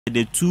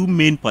the two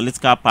main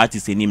political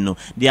parties in him no,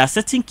 there are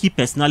certain key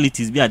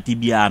personalities be at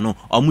TBR no,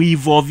 omu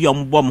evolve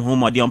your bomb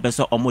home or the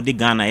person omo de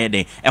Ghana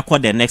ede equal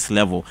the next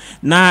level.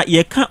 Now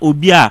ye can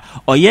obia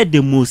or ye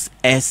the most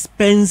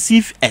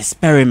expensive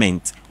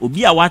experiment.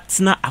 Obia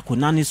watna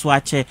akonani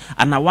swache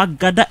and I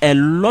gather a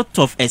lot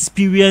of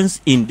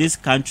experience in this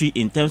country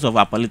in terms of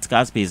our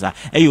political space.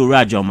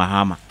 Eyura John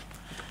Mahama.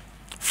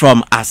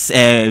 From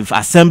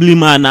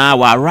assemblyman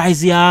now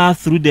rise here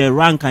through the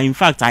rank, and in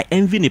fact I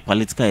envy the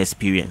political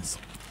experience.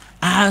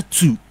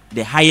 To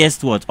the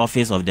highest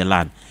office of the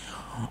land.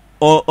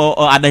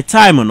 Or at the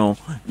time, you know,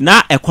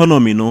 now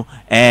economy, no,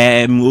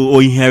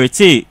 or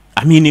inherited.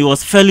 I mean, it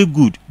was fairly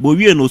good, but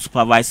we are no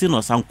supervising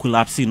or some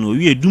collapsing.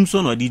 We are doing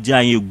some of the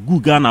giant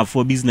good Ghana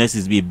for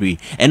businesses be brave,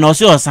 and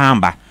also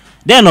Samba.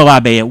 Then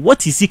over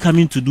what is he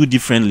coming to do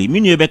differently?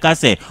 Meaning, Rebecca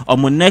say,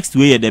 on my next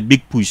way the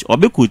big push or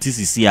big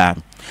is here.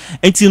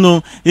 And you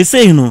know, they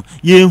say, you know,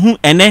 who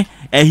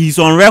and he's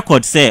on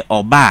record say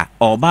ba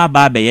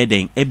be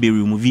then be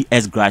remove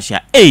S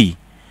Gracia. Hey,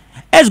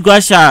 S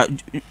Gracia,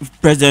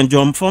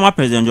 former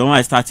President John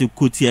I started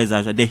quote here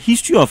as the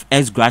history of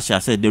S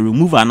Gracia said the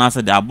removal and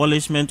answer the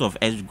abolishment of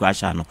S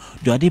Gracia. No,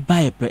 do they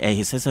buy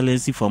His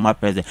Excellency former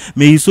President?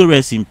 May he so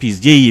rest in peace.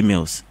 J.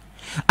 Emails.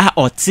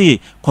 Or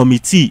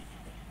committee.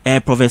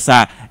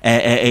 Professor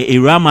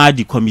Irama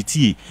the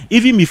committee.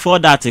 Even before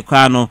that,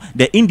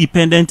 the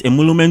Independent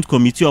Emolument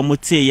Committee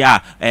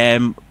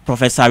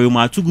Professor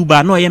Roma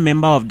Tuguba, no a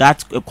member of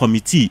that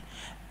committee.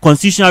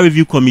 Constitutional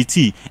Review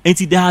Committee, and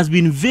there has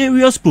been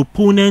various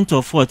proponents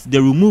of what the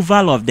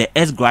removal of the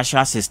S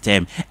Gracia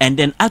system, and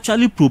then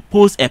actually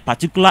propose a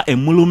particular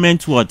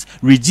emolument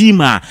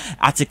regime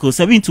Article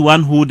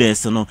 71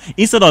 holders, you know,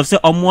 instead of say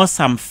almost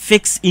some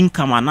fixed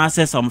income and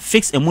access some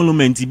fixed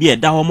emolument be a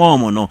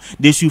no,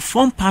 they should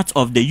form part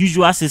of the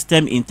usual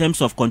system in terms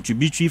of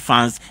contributory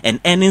funds and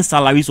earning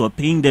salaries or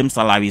paying them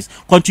salaries,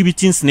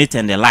 contributing SNIT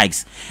and the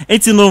likes.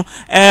 And you know,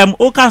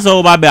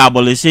 Okaso Obabe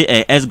abolish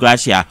S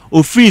Gracia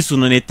or free so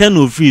 10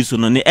 of free so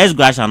no S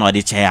Gracia no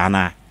the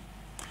chair.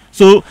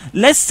 So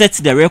let's set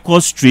the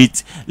record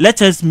straight. Let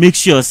us make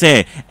sure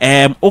say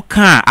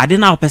okay I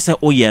didn't person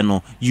oh yeah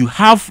no you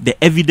have the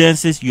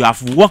evidences, you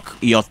have walk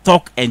your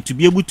talk, and to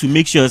be able to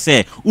make sure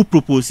say who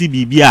propose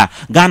bibia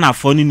Ghana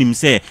funding him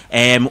say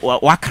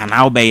what can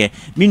now be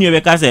mean you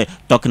because say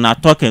talking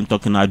and talking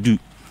and do.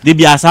 They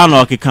be as an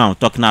okay count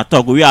talking and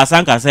talk we are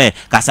sanka say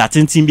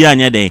kasatin timbi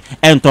anya den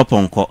and top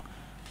onko.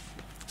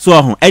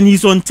 So, and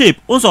he's on tape.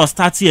 Also,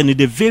 starting in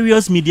the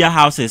various media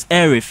houses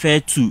refer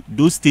to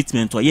those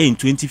statements or in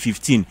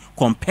 2015,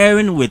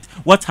 comparing with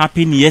what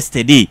happened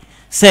yesterday.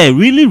 Say,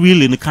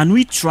 really, can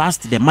we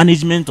trust the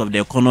management of the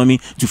economy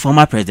to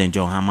former President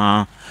John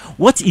Mahama?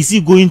 What is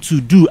he going to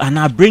do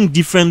and bring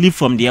differently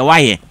from the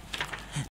wire?